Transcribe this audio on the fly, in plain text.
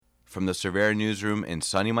From the Cervera Newsroom in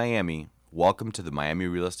sunny Miami, welcome to the Miami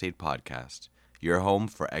Real Estate Podcast, your home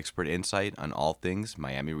for expert insight on all things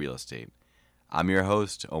Miami real estate. I'm your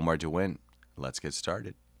host, Omar DeWint. Let's get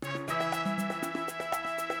started.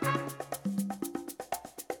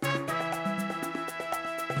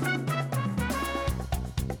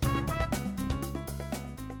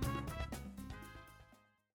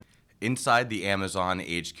 Inside the Amazon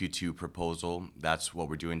HQ2 proposal, that's what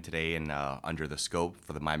we're doing today and under the scope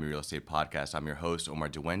for the Miami Real Estate Podcast. I'm your host, Omar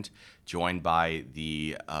DeWint, joined by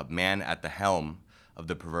the man at the helm of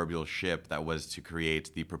the proverbial ship that was to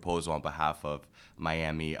create the proposal on behalf of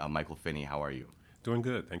Miami, Michael Finney. How are you? Doing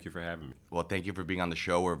good. Thank you for having me. Well, thank you for being on the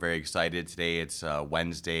show. We're very excited. Today it's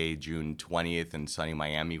Wednesday, June 20th in sunny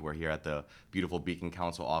Miami. We're here at the beautiful Beacon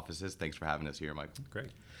Council offices. Thanks for having us here, Michael. Great.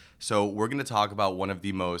 So we're going to talk about one of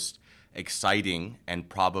the most exciting and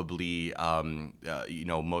probably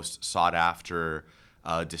most sought after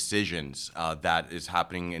decisions that is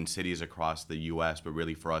happening in cities across the U.S., but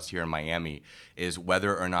really for us here in Miami, is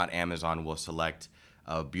whether or not Amazon will select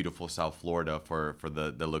beautiful South Florida for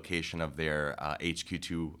the location of their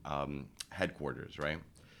HQ2 headquarters, right?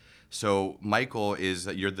 So, Michael,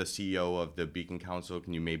 you're the CEO of the Beacon Council.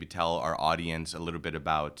 Can you maybe tell our audience a little bit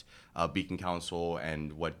about Beacon Council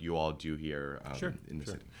and what you all do here in the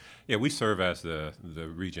city? Yeah, we serve as the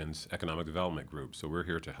region's economic development group. So we're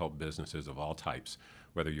here to help businesses of all types,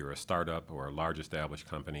 whether you're a startup or a large established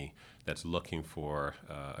company that's looking for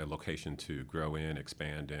a location to grow in,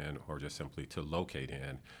 expand in, or just simply to locate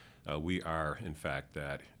in. We are, in fact,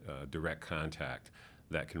 that direct contact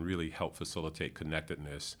that can really help facilitate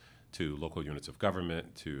connectedness to local units of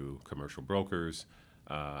government, to commercial brokers,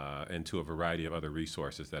 and to a variety of other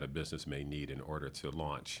resources that a business may need in order to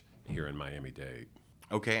launch here in Miami-Dade.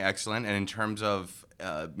 Okay, excellent. And in terms of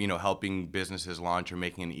helping businesses launch or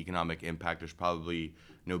making an economic impact, there's probably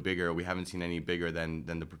no bigger. We haven't seen any bigger than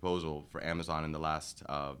the proposal for Amazon in the last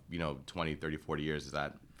 20, 30, 40 years. Is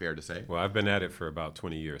that fair to say? Well, I've been at it for about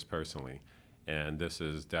 20 years personally. And this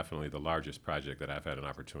is definitely the largest project that I've had an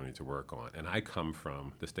opportunity to work on. And I come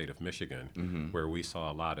from the state of Michigan, where we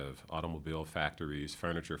saw a lot of automobile factories,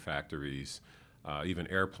 furniture factories, even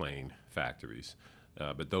airplane factories.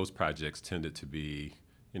 But those projects tended to be,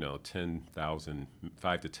 5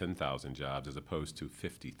 to 10,000 jobs as opposed to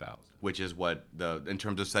 50,000. Which is what, in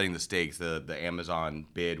terms of setting the stakes, the Amazon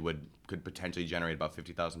bid could potentially generate about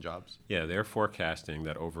 50,000 jobs? Yeah, they're forecasting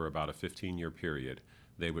that over about a 15-year period,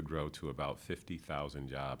 they would grow to about 50,000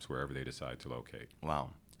 jobs wherever they decide to locate.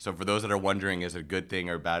 Wow. So for those that are wondering, is it a good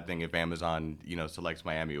thing or a bad thing if Amazon, selects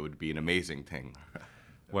Miami? It would be an amazing thing.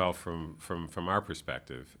 Well, from our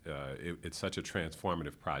perspective, it's such a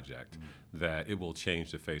transformative project that it will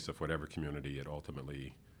change the face of whatever community it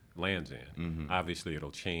ultimately lands in. Obviously,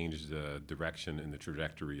 it'll change the direction and the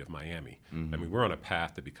trajectory of Miami. I mean, we're on a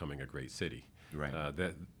path to becoming a great city. Right.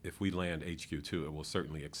 That if we land HQ2, it will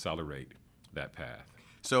certainly accelerate that path.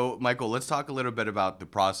 So, Michael, let's talk a little bit about the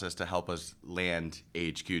process to help us land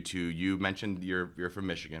HQ2. You mentioned you're from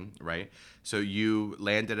Michigan, right? So you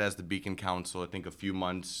landed as the Beacon Council, I think, a few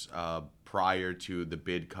months prior to the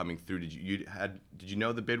bid coming through. Did you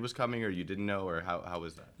know the bid was coming, or you didn't know, or how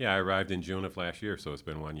was that? Yeah, I arrived in June of last year, so it's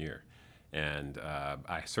been 1 year. And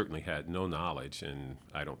I certainly had no knowledge, and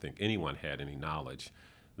I don't think anyone had any knowledge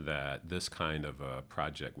that this kind of a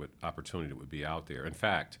project with opportunity would be out there. In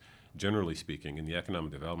fact, generally speaking, in the economic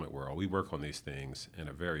development world, we work on these things in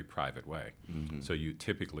a very private way. So you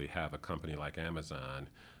typically have a company like Amazon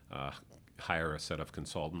hire a set of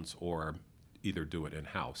consultants or either do it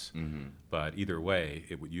in-house. But either way,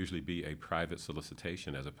 it would usually be a private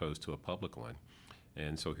solicitation as opposed to a public one.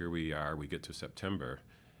 And so here we are, we get to September,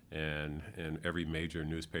 and in every major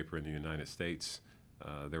newspaper in the United States,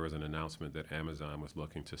 there was an announcement that Amazon was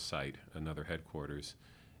looking to site another headquarters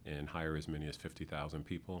and hire as many as 50,000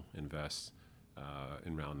 people, invest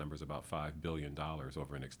in round numbers about $5 billion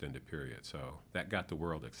over an extended period. So that got the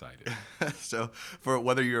world excited. So for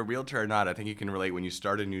whether you're a realtor or not, I think you can relate when you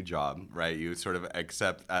start a new job, right? You sort of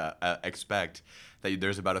expect that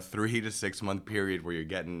there's about a 3 to 6 month period where you're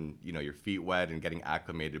getting, your feet wet and getting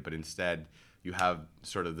acclimated, but instead you have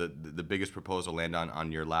sort of the biggest proposal land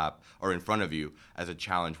on your lap or in front of you as a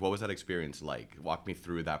challenge. What was that experience like? Walk me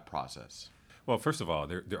through that process. Well, first of all,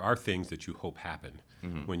 there are things that you hope happen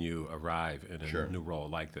when you arrive in a new role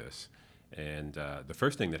like this. And the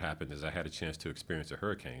first thing that happened is I had a chance to experience a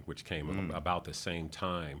hurricane, which came about the same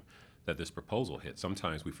time that this proposal hit.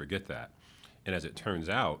 Sometimes we forget that. And as it turns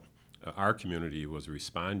out, our community was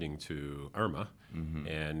responding to Irma.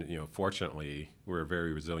 And fortunately, we're a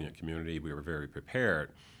very resilient community. We were very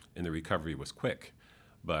prepared, and the recovery was quick.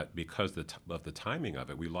 But because of the timing of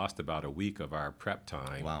it, we lost about a week of our prep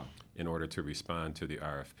time Wow. in order to respond to the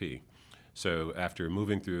RFP. So after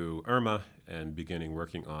moving through Irma and beginning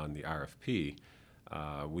working on the RFP,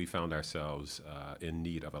 we found ourselves in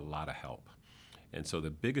need of a lot of help. And so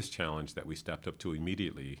the biggest challenge that we stepped up to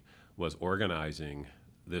immediately was organizing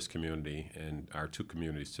this community and our two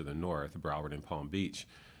communities to the north, Broward and Palm Beach,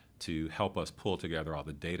 to help us pull together all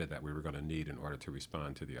the data that we were going to need in order to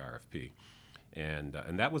respond to the RFP. And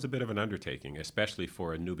that was a bit of an undertaking, especially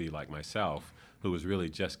for a newbie like myself, who was really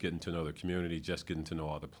just getting to know the community, just getting to know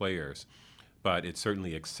all the players. But it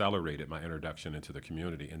certainly accelerated my introduction into the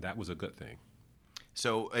community, and that was a good thing.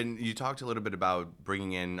 So, and you talked a little bit about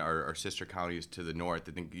bringing in our sister counties to the north.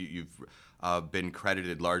 I think you've been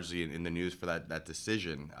credited largely in the news for that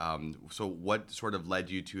decision. So what sort of led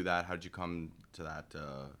you to that? How did you come to that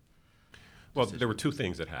Well, decision? there were two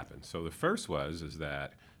things that happened. So the first is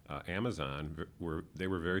that Amazon were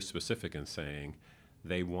very specific in saying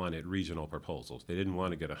they wanted regional proposals. They didn't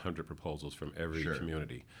want to get 100 proposals from every Sure.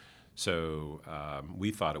 community. So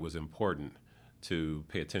we thought it was important to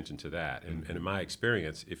pay attention to that. And in my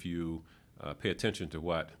experience, if you pay attention to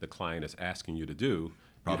what the client is asking you to do,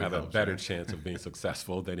 Probably you have a helps, better right? chance of being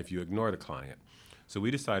successful than if you ignore the client. So we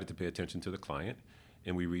decided to pay attention to the client,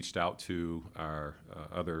 and we reached out to our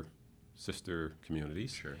other sister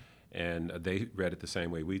communities. Sure. And they read it the same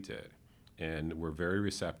way we did, and were very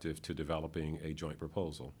receptive to developing a joint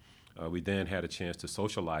proposal. We then had a chance to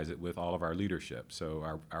socialize it with all of our leadership, so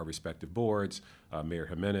our respective boards. Mayor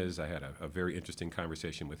Jimenez, I had a very interesting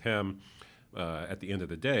conversation with him. At the end of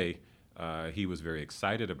the day, he was very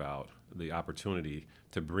excited about the opportunity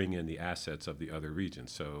to bring in the assets of the other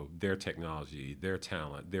regions, so their technology, their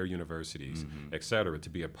talent, their universities, et cetera, to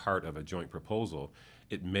be a part of a joint proposal.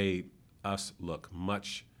 It made us look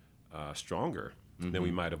much stronger than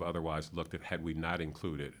we might have otherwise looked at had we not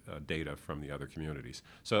included data from the other communities.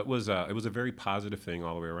 So it was a very positive thing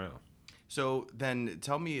all the way around. So then,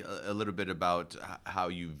 tell me a little bit about how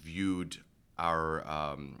you viewed our,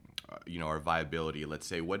 our viability. Let's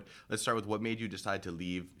say Let's start with what made you decide to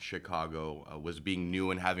leave Chicago. Was being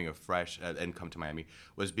new and having a fresh and come to Miami.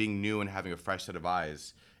 Was being new and having a fresh set of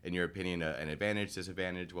eyes, in your opinion, an advantage,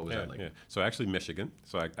 disadvantage? What was that like? Yeah. So actually, Michigan.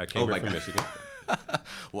 So I came here from Michigan.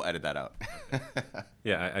 We'll edit that out.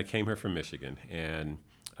 Yeah, I came here from Michigan, and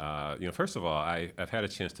first of all, I've had a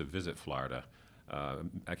chance to visit Florida.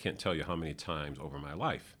 I can't tell you how many times over my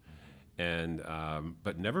life, and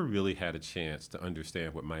but never really had a chance to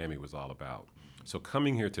understand what Miami was all about. So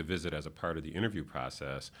coming here to visit as a part of the interview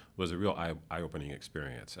process was a real eye-opening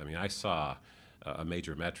experience. I mean, I saw a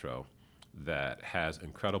major metro that has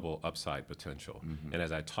incredible upside potential. And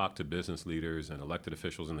as I talked to business leaders and elected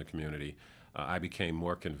officials in the community, I became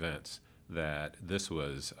more convinced that this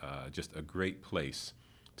was just a great place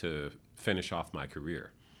to finish off my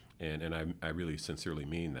career. And I really sincerely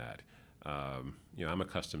mean that. I'm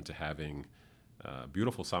accustomed to having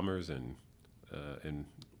beautiful summers and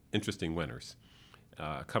interesting winters.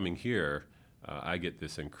 Coming here, I get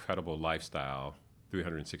this incredible lifestyle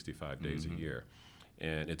 365 days a year.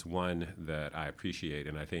 And it's one that I appreciate,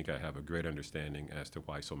 and I think I have a great understanding as to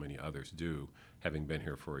why so many others do, having been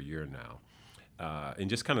here for a year now. And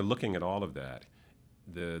just kind of looking at all of that,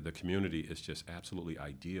 the community is just absolutely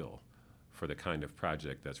ideal for the kind of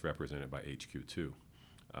project that's represented by HQ2.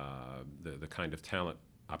 The kind of talent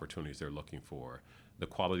opportunities they're looking for, the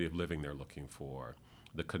quality of living they're looking for,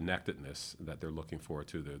 the connectedness that they're looking for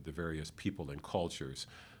to the various people and cultures,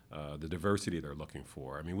 the diversity they're looking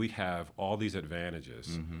for. I mean, we have all these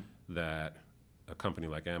advantages that a company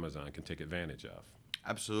like Amazon can take advantage of.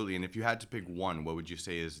 Absolutely. And if you had to pick one, what would you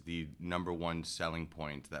say is the number one selling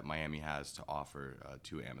point that Miami has to offer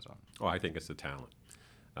to Amazon? Oh, I think it's the talent.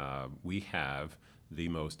 We have the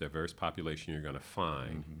most diverse population you're going to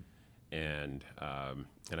find, and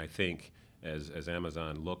I think as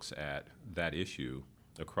Amazon looks at that issue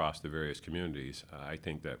across the various communities, I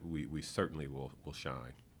think that we certainly will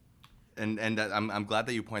shine. And I'm glad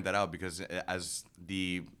that you point that out, because as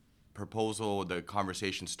the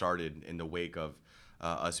conversation started in the wake of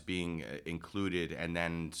us being included, and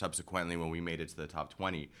then subsequently when we made it to the top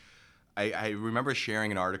 20, I remember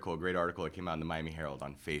sharing a great article that came out in the Miami Herald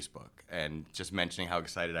on Facebook, and just mentioning how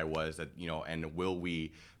excited I was that, and will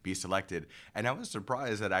we be selected? And I was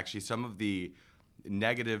surprised that actually some of the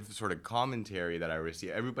negative sort of commentary that I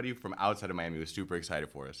received. Everybody from outside of Miami was super excited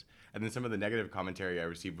for us. And then some of the negative commentary I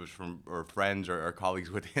received was from or friends or colleagues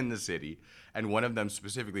within the city. And one of them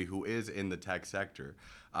specifically, who is in the tech sector,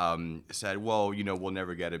 said, well, we'll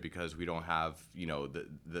never get it because we don't have,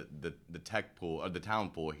 the tech pool or the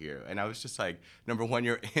talent pool here. And I was just like, number one,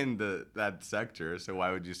 you're in that sector, so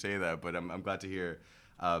why would you say that? But I'm glad to hear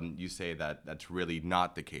you say that that's really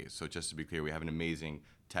not the case. So just to be clear, we have an amazing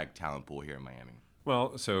tech talent pool here in Miami.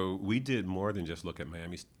 Well, so we did more than just look at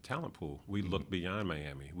Miami's talent pool. We looked beyond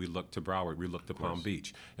Miami. We looked to Broward. We looked to Palm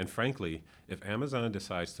Beach. And frankly, if Amazon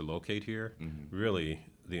decides to locate here, really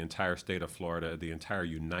the entire state of Florida, the entire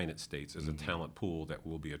United States is a talent pool that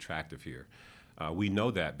will be attractive here. We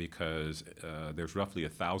know that because there's roughly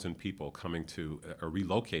 1,000 people coming to or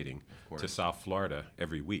relocating to South Florida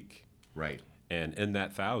every week. Right. And in that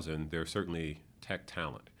 1,000, there's certainly tech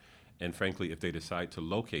talent. And frankly, if they decide to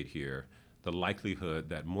locate here, the likelihood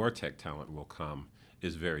that more tech talent will come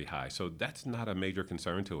is very high. So that's not a major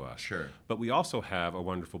concern to us. Sure. But we also have a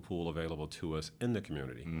wonderful pool available to us in the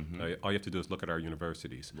community. All you have to do is look at our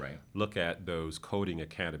universities. Right. Look at those coding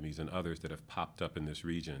academies and others that have popped up in this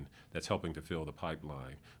region that's helping to fill the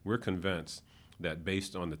pipeline. We're convinced that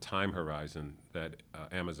based on the time horizon that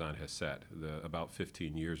Amazon has set, about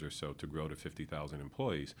 15 years or so to grow to 50,000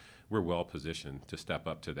 employees, we're well positioned to step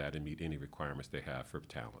up to that and meet any requirements they have for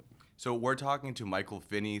talent. So we're talking to Michael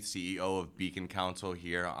Finney, CEO of Beacon Council,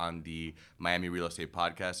 here on the Miami Real Estate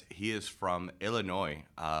Podcast. He is from Illinois.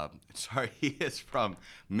 He is from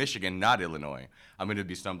Michigan, not Illinois. I'm going to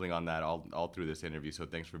be stumbling on that all through this interview, so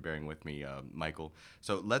thanks for bearing with me, Michael.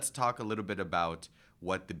 So let's talk a little bit about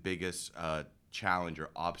what the biggest challenge or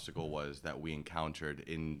obstacle was that we encountered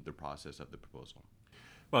in the process of the proposal.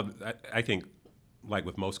 Well, I think, like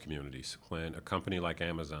with most communities, when a company like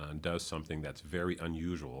Amazon does something that's very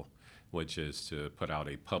unusual, which is to put out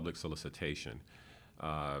a public solicitation,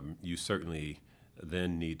 you certainly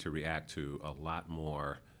then need to react to a lot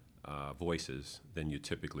more voices than you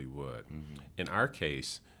typically would. In our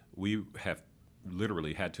case, we have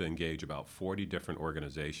literally had to engage about 40 different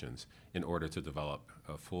organizations in order to develop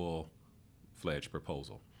a full-fledged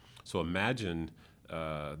proposal. So imagine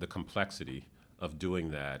the complexity of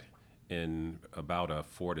doing that in about a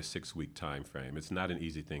 4 to 6 week time frame. It's not an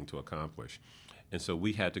easy thing to accomplish. And so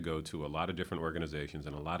we had to go to a lot of different organizations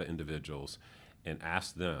and a lot of individuals and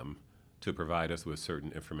ask them to provide us with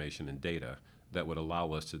certain information and data that would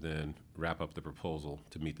allow us to then wrap up the proposal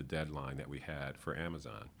to meet the deadline that we had for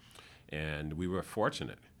Amazon. And we were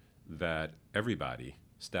fortunate that everybody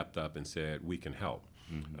stepped up and said, we can help.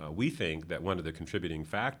 We think that one of the contributing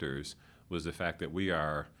factors was the fact that we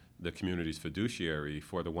are the community's fiduciary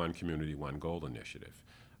for the One Community, One Goal initiative.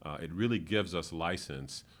 It really gives us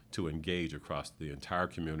license to engage across the entire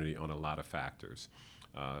community on a lot of factors.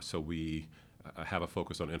 So we have a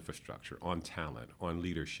focus on infrastructure, on talent, on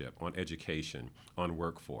leadership, on education, on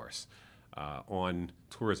workforce, on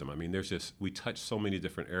tourism. I mean, we touch so many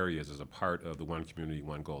different areas as a part of the One Community,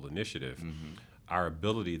 One Goal initiative. Our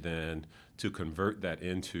ability then to convert that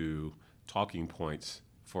into talking points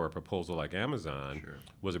for a proposal like Amazon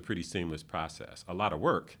was a pretty seamless process. A lot of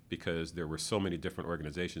work because there were so many different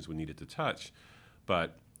organizations we needed to touch,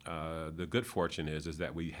 but the good fortune is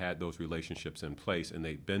that we had those relationships in place and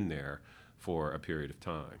they've been there for a period of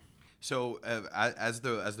time. So as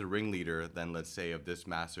the ringleader, then let's say, of this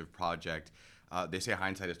massive project, they say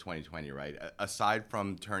hindsight is 20/20, right? Aside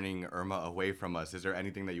from turning Irma away from us, is there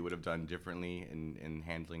anything that you would have done differently in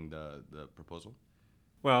handling the proposal?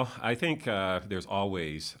 Well, I think there's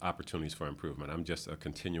always opportunities for improvement. I'm just a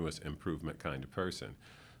continuous improvement kind of person.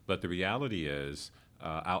 But the reality is,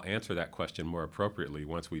 I'll answer that question more appropriately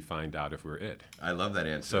once we find out if we're it. I love that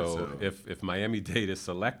answer. So if Miami-Dade is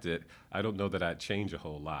selected, I don't know that I'd change a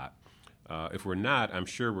whole lot. If we're not, I'm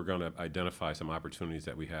sure we're going to identify some opportunities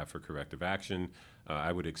that we have for corrective action.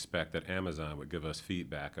 I would expect that Amazon would give us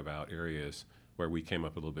feedback about areas where we came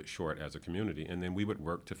up a little bit short as a community, and then we would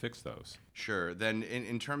work to fix those. Sure. Then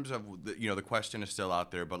in terms of, the question is still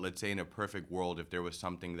out there, but let's say in a perfect world, if there was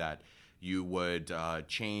something that you would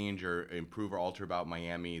change or improve or alter about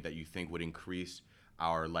Miami that you think would increase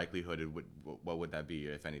our likelihood, what would that be,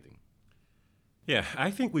 if anything? Yeah,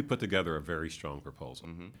 I think we put together a very strong proposal.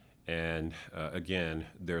 And again,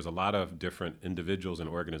 there's a lot of different individuals and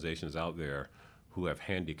organizations out there who have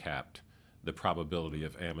handicapped the probability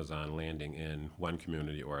of Amazon landing in one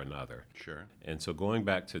community or another. Sure. And so going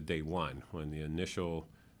back to day one, when the initial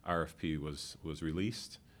RFP was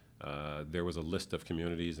released, there was a list of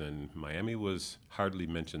communities, and Miami was hardly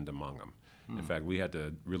mentioned among them. In fact, we had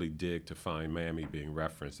to really dig to find Miami being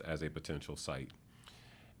referenced as a potential site.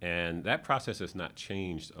 And that process has not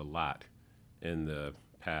changed a lot in the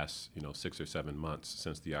past, 6 or 7 months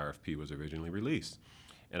since the RFP was originally released.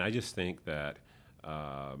 And I just think that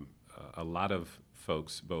a lot of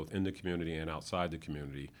folks, both in the community and outside the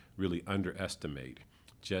community, really underestimate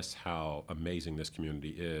just how amazing this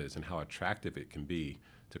community is and how attractive it can be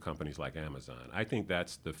to companies like Amazon. I think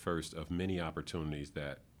that's the first of many opportunities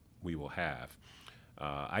that we will have.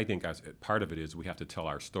 I think part of it is we have to tell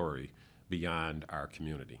our story beyond our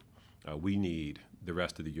community. We need the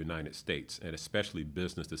rest of the United States, and especially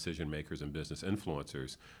business decision makers and business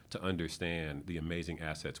influencers, to understand the amazing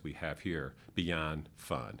assets we have here beyond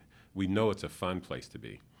fun. We know it's a fun place to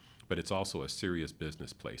be, but it's also a serious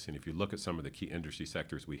business place. And if you look at some of the key industry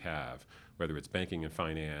sectors we have, whether it's banking and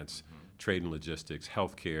finance, trade and logistics,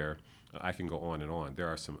 healthcare, I can go on and on. There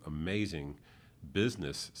are some amazing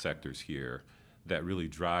business sectors here that really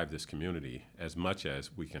drive this community as much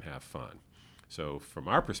as we can have fun. So from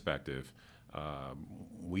our perspective,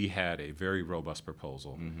 we had a very robust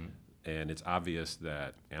proposal. And it's obvious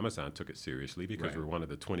that Amazon took it seriously because Right. we're one of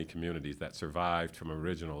the 20 communities that survived from an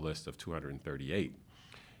original list of 238.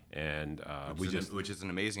 And Which is an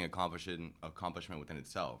amazing accomplishment within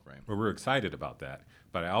itself, right? well, we're excited about that.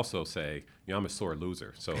 But I also say, I'm a sore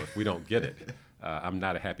loser. So if we don't get it, I'm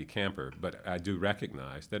not a happy camper. But I do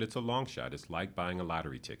recognize that it's a long shot. It's like buying a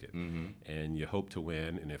lottery ticket. And you hope to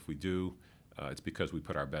win. And if we do, it's because we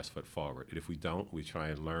put our best foot forward. And if we don't, we try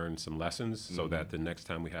and learn some lessons so that the next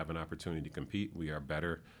time we have an opportunity to compete, we are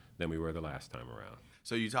better than we were the last time around.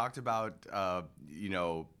 So you talked about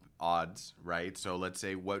odds, right? So let's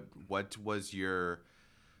say what was your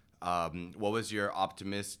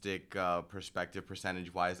optimistic perspective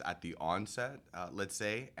percentage wise at the onset, let's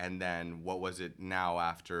say, and then what was it now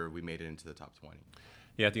after we made it into the top 20?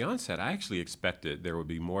 Yeah, at the onset, I actually expected there would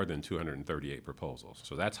be more than 238 proposals.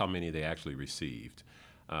 So that's how many they actually received.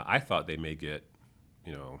 I thought they may get,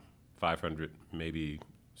 500, maybe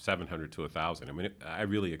 700 to 1,000. I mean, I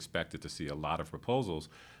really expected to see a lot of proposals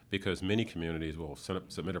because many communities will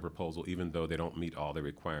submit a proposal even though they don't meet all the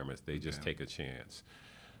requirements. They just take a chance.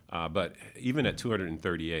 But even at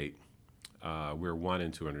 238, we're 1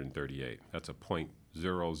 in 238. That's a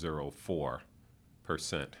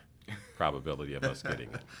 0.004% probability of us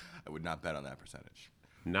getting it. I would not bet on that percentage.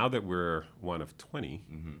 Now that we're 1 of 20,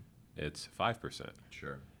 it's 5%.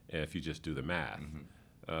 Sure. If you just do the math.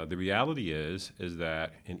 The reality is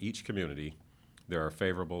that in each community, there are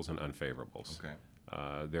favorables and unfavorables. Okay.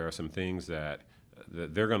 There are some things that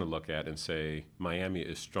they're going to look at and say, Miami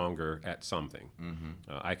is stronger at something.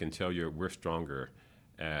 I can tell you we're stronger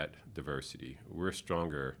at diversity. We're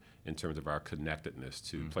stronger in terms of our connectedness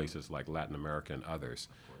to places like Latin America and others.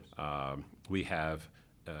 We have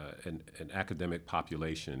an academic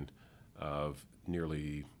population of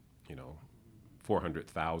nearly,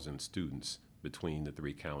 400,000 students between the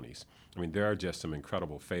 3 counties. I mean, there are just some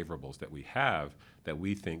incredible favorables that we have that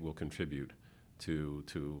we think will contribute to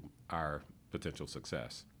our potential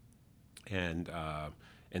success. And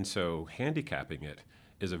so handicapping it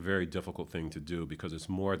is a very difficult thing to do because it's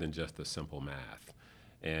more than just the simple math.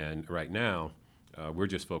 And right now, we're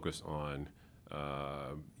just focused on,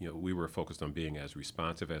 we were focused on being as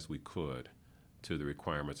responsive as we could to the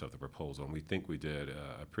requirements of the proposal. And we think we did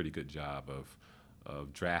a pretty good job of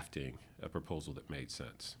drafting a proposal that made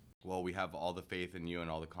sense. Well, we have all the faith in you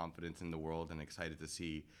and all the confidence in the world, and excited to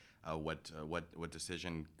see what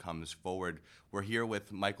decision comes forward. We're here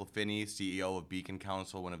with Michael Finney, CEO of Beacon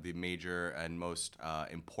Council, one of the major and most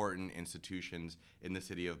important institutions in the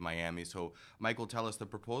city of Miami. So, Michael, tell us, the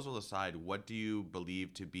proposal aside, what do you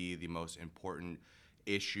believe to be the most important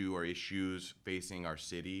issue or issues facing our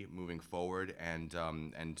city moving forward, and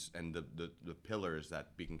the pillars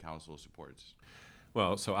that Beacon Council supports?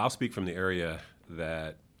 Well, so I'll speak from the area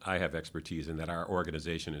that I have expertise in, that our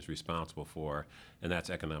organization is responsible for, and that's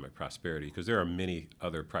economic prosperity, because there are many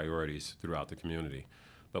other priorities throughout the community.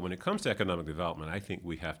 But when it comes to economic development, I think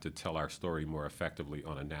we have to tell our story more effectively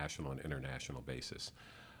on a national and international basis.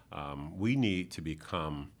 We need to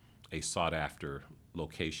become a sought-after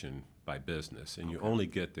location by business, and you only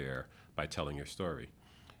get there by telling your story.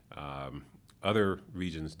 Other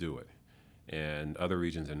regions do it, and other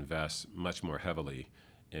regions invest much more heavily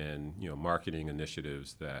in marketing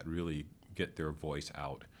initiatives that really get their voice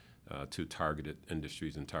out to targeted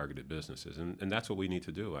industries and targeted businesses. And that's what we need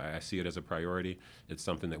to do. I see it as a priority. It's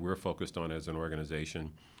something that we're focused on as an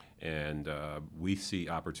organization. And we see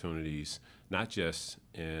opportunities not just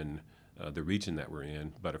in the region that we're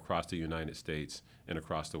in, but across the United States and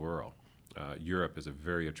across the world. Europe is a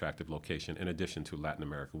very attractive location in addition to Latin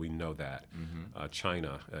America. We know that.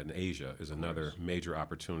 China and Asia is another major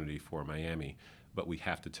opportunity for Miami, but we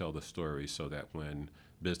have to tell the story so that when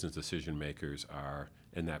business decision makers are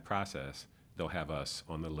in that process, they'll have us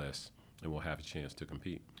on the list and we'll have a chance to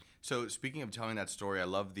compete. So speaking of telling that story, I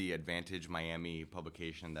love the Advantage Miami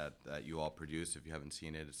publication that you all produce. If you haven't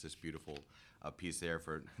seen it, it's this beautiful piece there.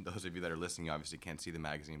 For those of you that are listening, you obviously can't see the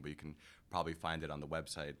magazine, but you can probably find it on the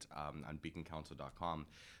website on beaconcouncil.com.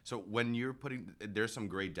 So when you're there's some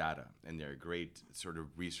great data in there, great sort of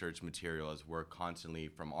research material as we're constantly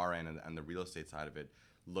from our end and the real estate side of it,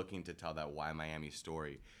 looking to tell that Why Miami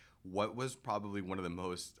story. What was probably one of the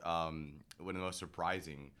most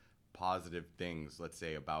surprising positive things, let's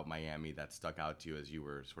say, about Miami that stuck out to you as you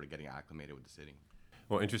were sort of getting acclimated with the city?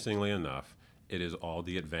 Well, interestingly enough, it is all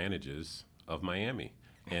the advantages of Miami.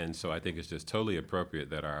 And so I think it's just totally appropriate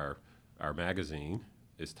that our magazine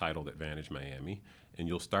is titled Advantage Miami, and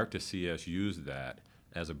you'll start to see us use that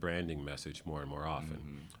as a branding message more and more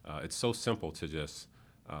often. It's so simple to just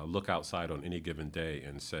look outside on any given day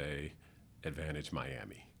and say, Advantage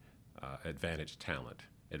Miami, Advantage Talent,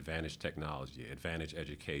 Advantage Technology, Advantage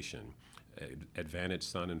Education, Advantage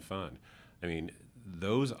Sun and Fun. I mean,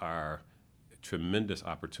 those are tremendous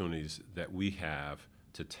opportunities that we have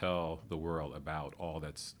to tell the world about all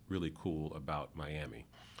that's really cool about Miami.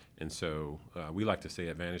 And so we like to say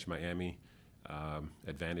Advantage Miami,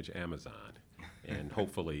 Advantage Amazon, and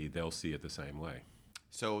hopefully they'll see it the same way.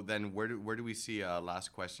 So then where do we see,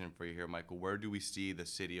 last question for you here, Michael, where do we see the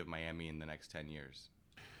city of Miami in the next 10 years?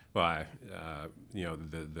 Well,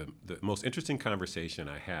 the most interesting conversation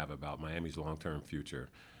I have about Miami's long-term future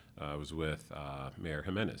was with Mayor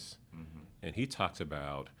Jimenez, and he talks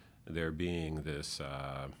about there being this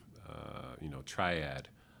triad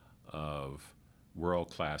of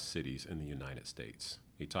world-class cities in the United States.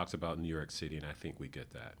 He talks about New York City, and I think we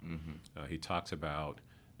get that. He talks about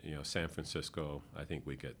San Francisco. I think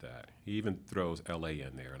we get that. He even throws L.A.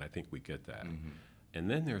 in there, and I think we get that.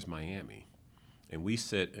 And then there's Miami. And we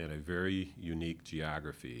sit in a very unique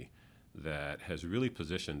geography that has really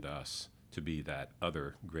positioned us to be that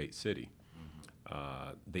other great city.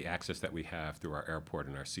 The access that we have through our airport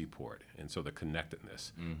and our seaport, and so the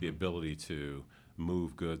connectedness, the ability to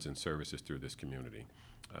move goods and services through this community,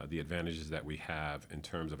 the advantages that we have in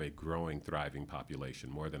terms of a growing, thriving population,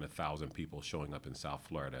 more than 1,000 people showing up in South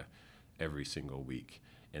Florida every single week.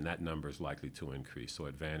 And that number is likely to increase. So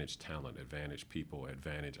advantage talent, advantage people,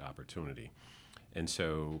 advantage opportunity. And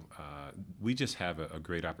so we just have a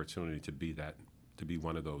great opportunity to be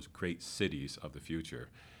one of those great cities of the future.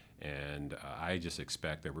 And I just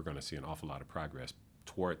expect that we're going to see an awful lot of progress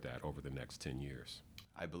toward that over the next 10 years.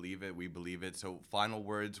 I believe it. We believe it. So final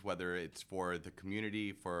words, whether it's for the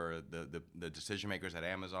community, for the decision makers at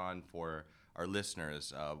Amazon, for our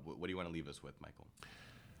listeners, what do you want to leave us with, Michael?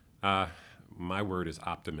 My word is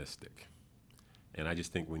optimistic. And I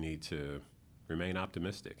just think we need to remain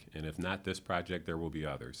optimistic. And if not this project, there will be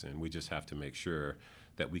others. And we just have to make sure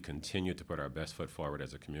that we continue to put our best foot forward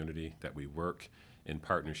as a community, that we work in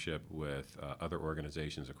partnership with other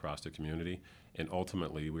organizations across the community, and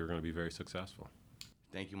ultimately we're going to be very successful.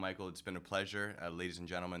 Thank you, Michael. It's been a pleasure. Ladies and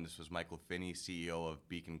gentlemen, this was Michael Finney, CEO of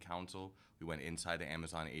Beacon Council. We went inside the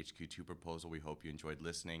Amazon HQ2 proposal. We hope you enjoyed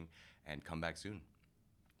listening, and come back soon.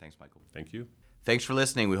 Thanks, Michael. Thank you. Thanks for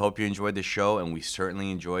listening. We hope you enjoyed the show, and we certainly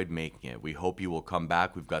enjoyed making it. We hope you will come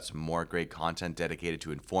back. We've got some more great content dedicated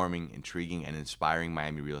to informing, intriguing, and inspiring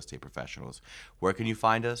Miami real estate professionals. Where can you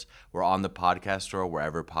find us? We're on the podcast store,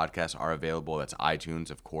 wherever podcasts are available. That's iTunes,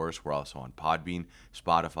 of course. We're also on Podbean,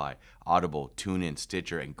 Spotify, Audible, TuneIn,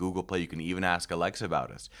 Stitcher, and Google Play. You can even ask Alexa about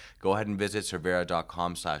us. Go ahead and visit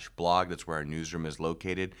cervera.com/blog. That's where our newsroom is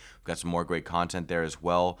located. We've got some more great content there as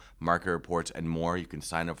well, market reports, and more. You can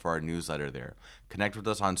sign up for our newsletter there. Connect with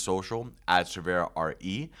us on social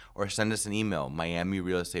 @CerveraRE, or send us an email,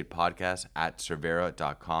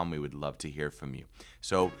 miamirealestatepodcast@cervera.com. We would love to hear from you.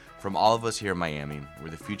 So from all of us here in Miami, where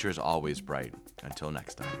the future is always bright, until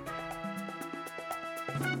next time.